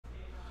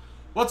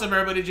What's up,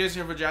 everybody?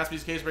 Jason here for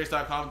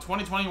JaspysCaseBreaks.com.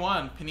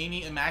 2021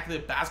 Panini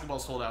Immaculate Basketball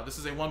sold out. This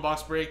is a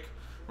one-box break.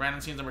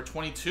 Random teams number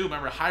 22.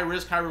 Remember, high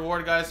risk, high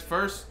reward, guys.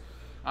 First,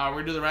 we're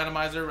going to do the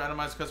randomizer,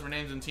 randomize customer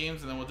names and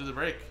teams, and then we'll do the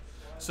break.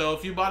 So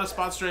if you bought a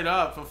spot straight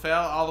up, for fail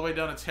all the way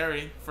down to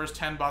Terry, first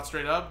 10 bought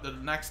straight up. The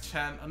next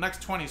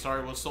 20,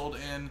 was sold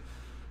in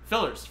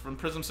fillers from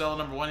Prism seller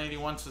number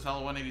 181 to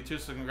seller 182.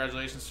 So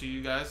congratulations to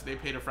you guys. They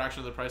paid a fraction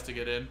of the price to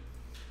get in.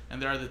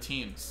 And there are the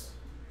teams.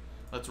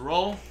 Let's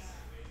roll.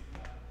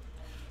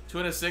 2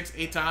 and a 6,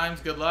 8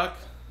 times. Good luck.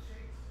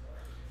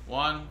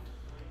 1,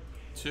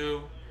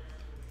 2,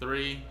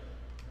 3,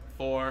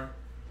 4,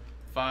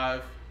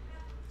 5,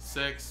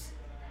 6,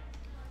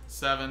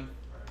 7,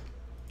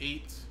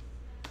 8.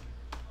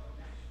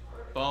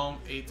 Boom.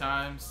 8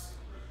 times.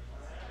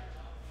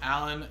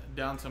 Allen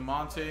down to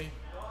Monte.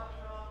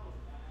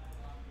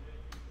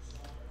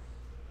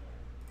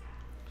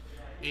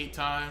 8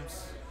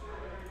 times.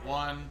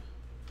 1,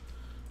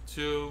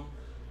 2,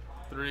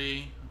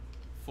 3,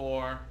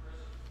 4,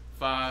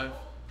 5,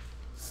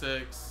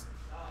 6,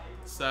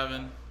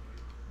 7,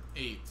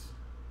 8.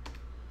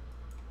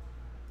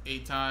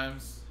 8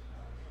 times.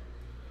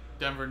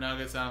 Denver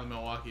Nuggets down to the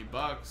Milwaukee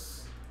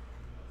Bucks.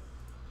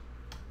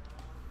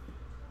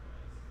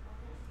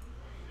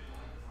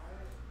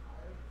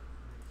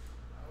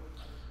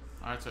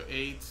 Alright, so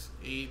 8,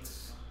 8.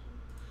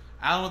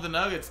 Allen with the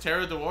Nuggets,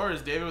 Terry with the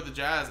Warriors, David with the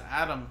Jazz,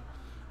 Adam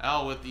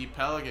L with the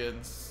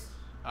Pelicans,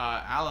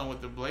 Allen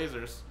with the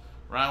Blazers,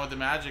 Ryan with the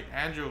Magic,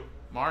 Andrew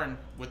Martin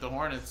with the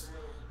Hornets,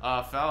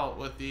 Fel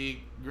with the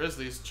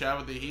Grizzlies, Chad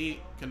with the Heat,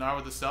 Kennard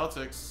with the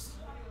Celtics,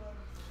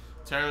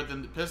 Terry with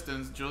the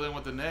Pistons, Julian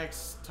with the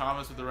Knicks,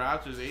 Thomas with the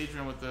Raptors,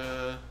 Adrian with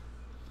the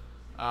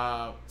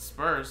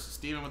Spurs,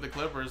 Steven with the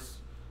Clippers,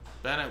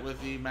 Bennett with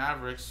the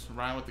Mavericks,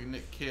 Ryan with the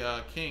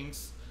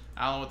Kings,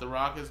 Allen with the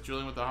Rockets,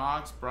 Julian with the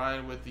Hawks,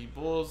 Brian with the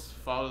Bulls,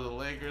 Fall with the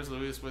Lakers,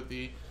 Luis with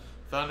the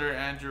Thunder,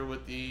 Andrew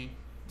with the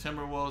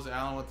Timberwolves,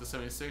 Allen with the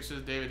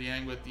 76ers, David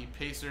Yang with the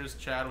Pacers,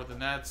 Chad with the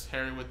Nets,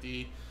 Harry with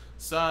the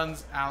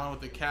Suns, Allen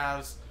with the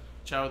Cavs,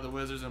 Chad with the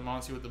Wizards, and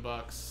Monty with the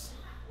Bucks.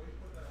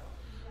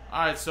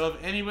 Alright, so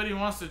if anybody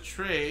wants to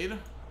trade,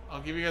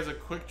 I'll give you guys a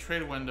quick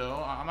trade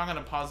window. I'm not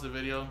going to pause the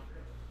video.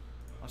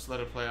 I'll just let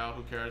it play out.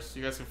 Who cares?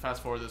 You guys can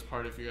fast forward this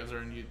part if you guys are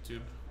on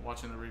YouTube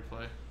watching the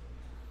replay.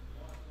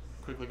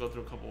 Quickly go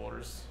through a couple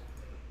orders.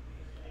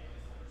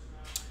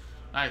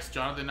 Nice.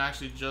 Jonathan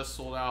actually just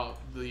sold out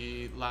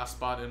the last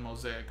spot in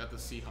Mosaic at the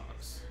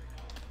Seahawks.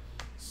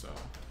 So,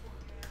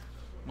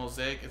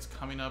 Mosaic is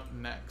coming up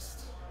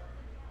next.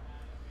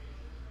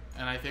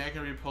 And I think I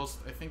can repost,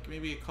 I think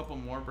maybe a couple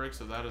more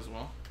breaks of that as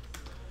well.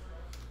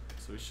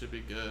 So we should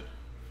be good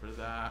for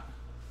that.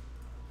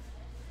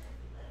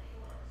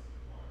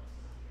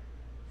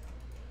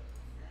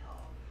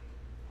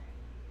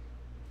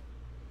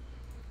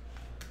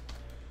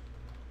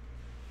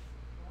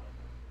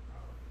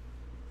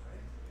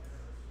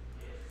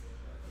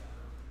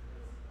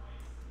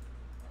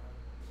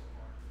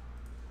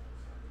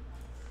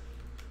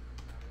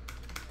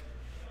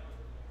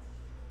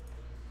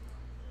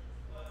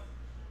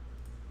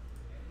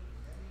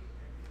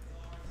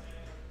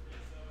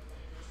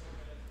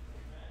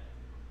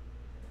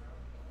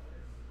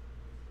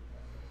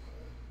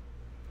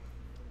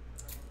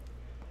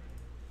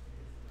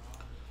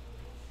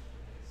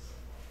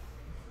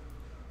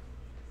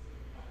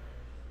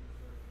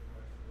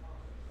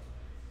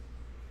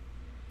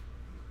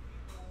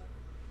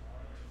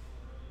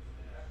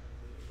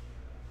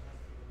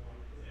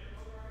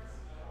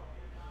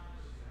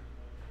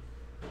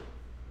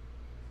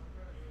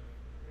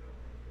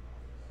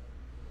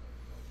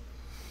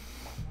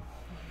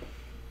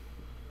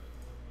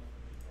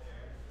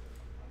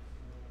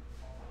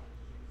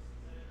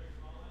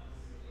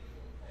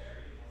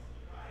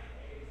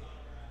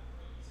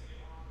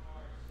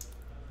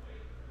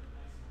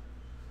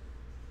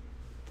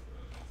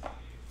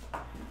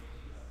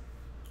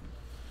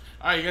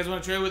 Alright, you guys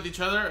want to trade with each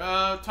other,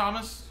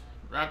 Thomas?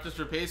 Raptors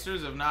for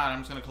Pacers? If not, I'm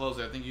just going to close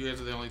it. I think you guys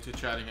are the only two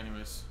chatting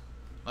anyways.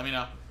 Let me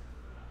know.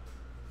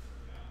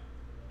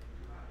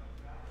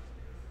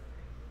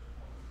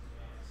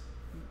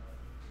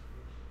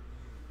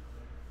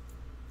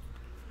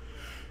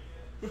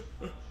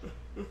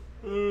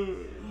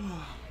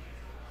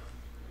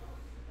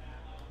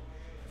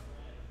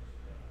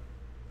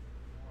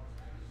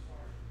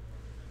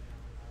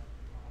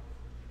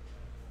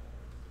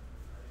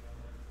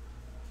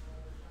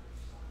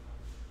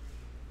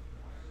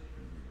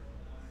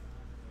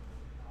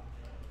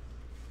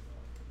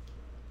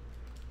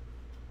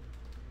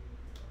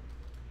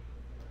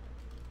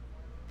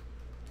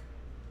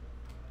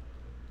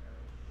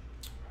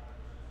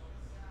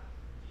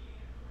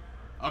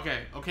 Okay.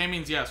 Okay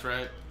means yes,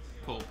 right?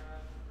 Cool.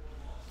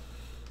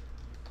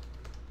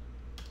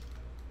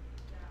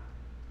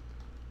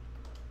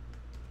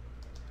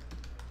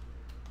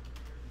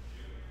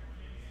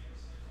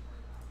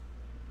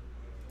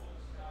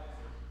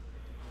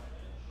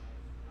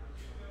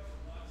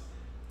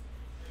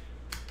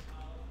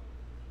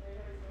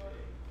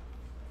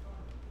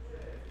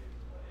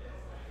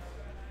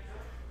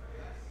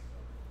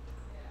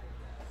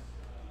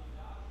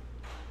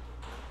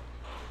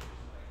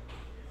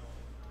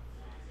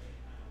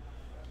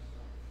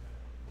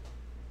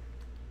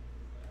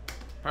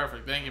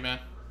 Perfect. Thank you, man.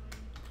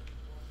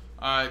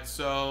 All right,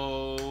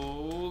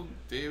 so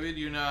David,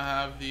 you now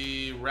have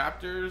the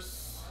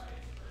Raptors.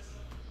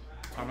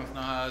 Thomas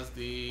now has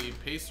the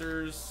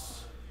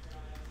Pacers.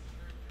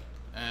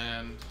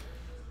 And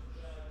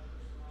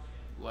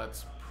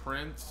let's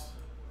print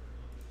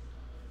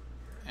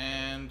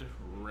and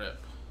rip.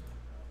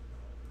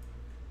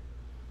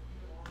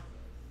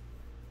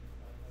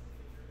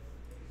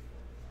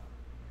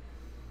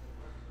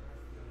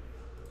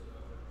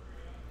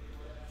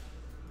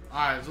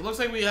 Alright, so it looks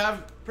like we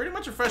have pretty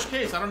much a fresh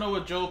case. I don't know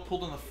what Joe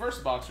pulled in the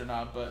first box or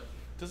not, but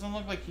it doesn't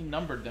look like he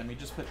numbered them. He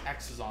just put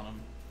X's on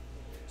them.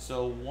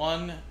 So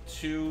 1,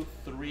 2,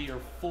 3, or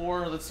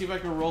 4. Let's see if I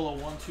can roll a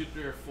 1, 2,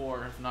 3, or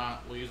 4. If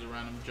not, we'll use a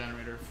random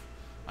generator.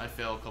 I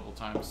fail a couple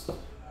times.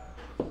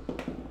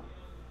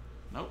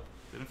 Nope,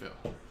 didn't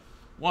fail.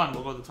 1,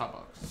 we'll go to the top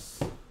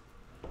box.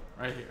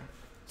 Right here.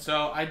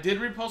 So I did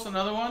repost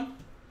another one.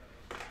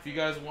 If you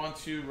guys want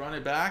to run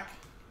it back,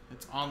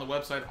 it's on the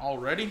website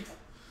already.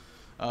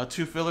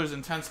 2 fillers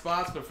in 10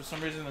 spots, but for some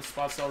reason the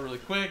spots sell really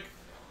quick.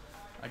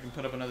 I can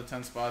put up another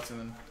 10 spots and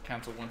then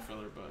cancel 1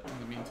 filler, but in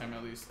the meantime,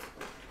 at least,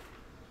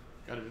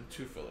 gotta do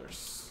 2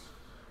 fillers.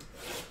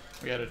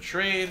 We had a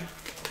trade,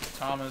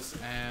 Thomas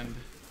and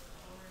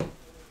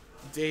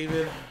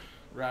David,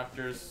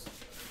 Raptors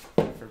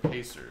for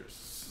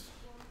Pacers.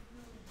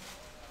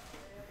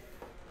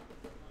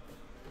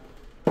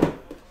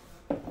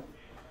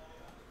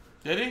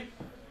 Did he? In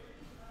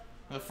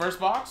the first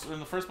box? Or in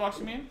the first box,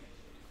 you mean?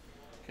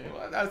 Okay,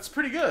 well, that's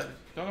pretty good.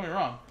 Don't get me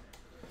wrong.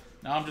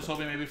 Now I'm just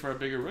hoping maybe for a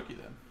bigger rookie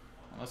then.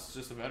 Unless it's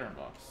just a veteran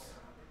box.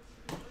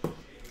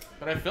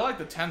 But I feel like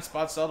the 10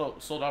 spots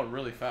sold out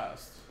really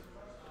fast.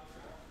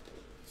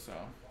 So,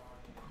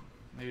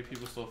 maybe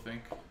people still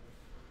think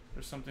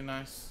there's something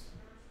nice.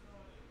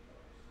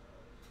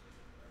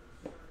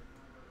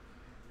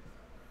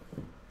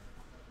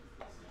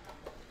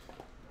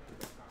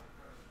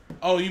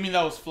 Oh, you mean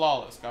that was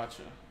flawless.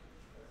 Gotcha.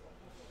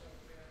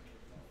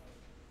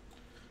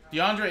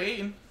 DeAndre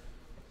Ayton.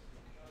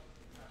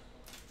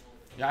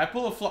 Yeah, I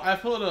pulled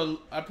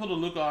a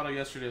Luka auto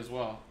yesterday as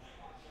well.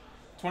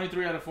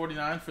 23 out of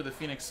 49 for the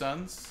Phoenix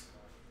Suns.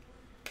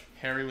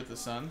 Harry with the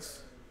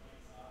Suns.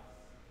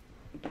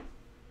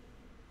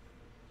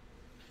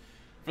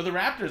 For the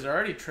Raptors, I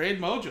already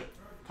trade Mojo.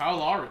 Kyle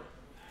Lowry.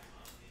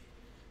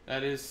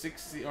 That is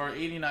 60 or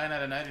 89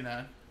 out of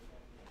 99.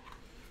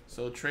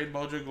 So trade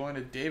Mojo going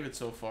to David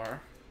so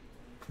far.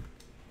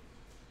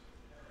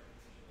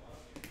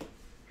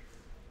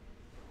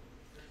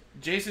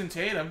 Jason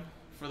Tatum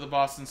for the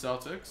Boston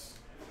Celtics.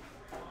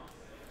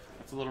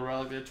 That's a little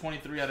relic there.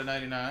 23 out of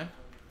 99.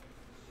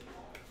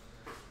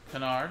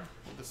 Kennard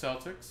with the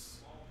Celtics.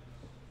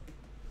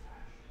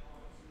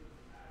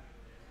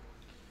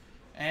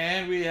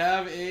 And we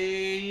have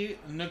a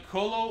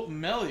Nicolo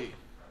Melli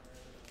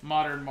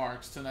Modern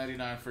Marks to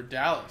 99 for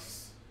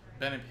Dallas.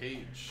 Bennett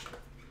Page.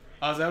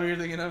 Oh, is that what you're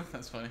thinking of?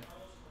 That's funny.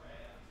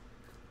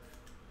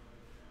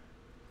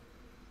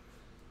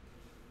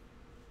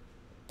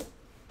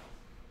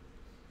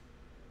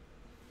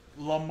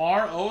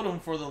 Lamar Odom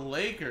for the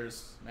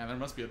Lakers. Man, there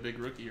must be a big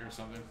rookie here or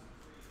something.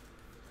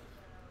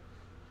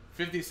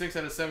 56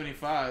 out of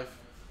 75.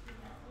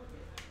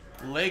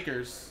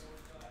 Lakers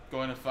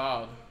going to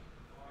foul.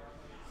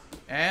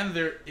 And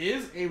there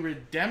is a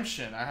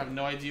redemption. I have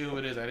no idea who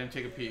it is. I didn't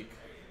take a peek.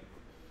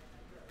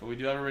 But we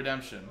do have a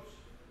redemption.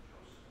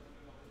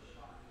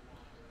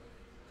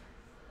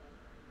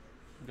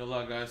 Good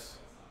luck, guys.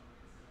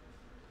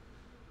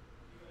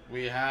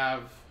 We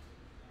have...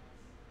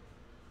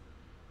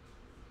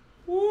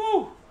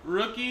 Woo!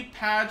 Rookie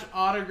patch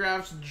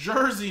autographs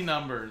jersey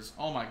numbers.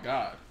 Oh my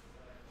god.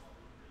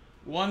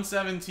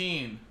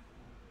 117.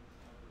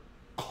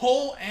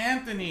 Cole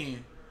Anthony.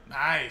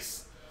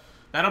 Nice.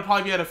 That'll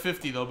probably be at a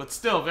 50 though, but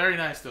still very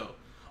nice though.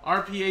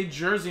 RPA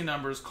jersey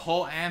numbers,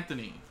 Cole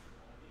Anthony.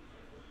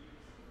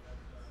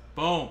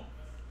 Boom.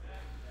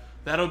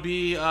 That'll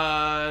be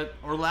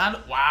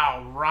Orlando.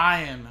 Wow,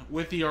 Ryan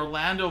with the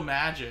Orlando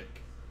Magic.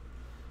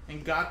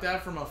 And got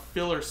that from a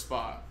filler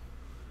spot.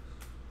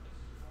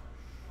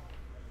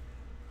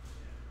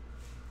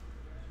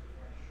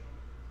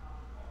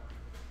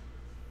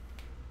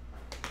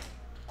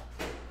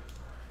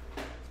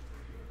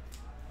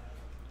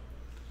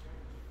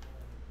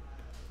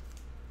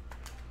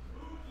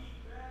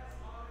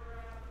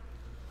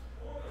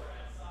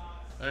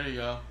 There you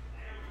go.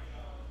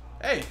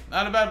 Hey,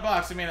 not a bad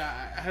box. I mean,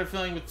 I had a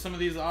feeling with some of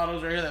these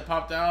autos right here that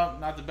popped out,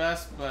 not the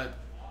best, but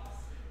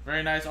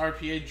very nice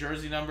RPA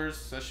jersey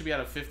numbers. That should be out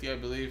of 50, I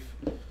believe.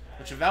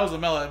 Which, if that was a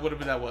Mela, it would have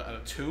been at what, out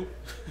of 2?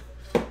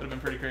 Would have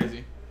been pretty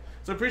crazy.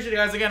 So appreciate you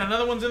guys. Again,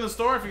 another one's in the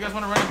store. If you guys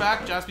want to run it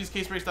back,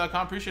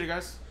 jaspyscasebreaks.com. Appreciate it,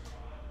 guys.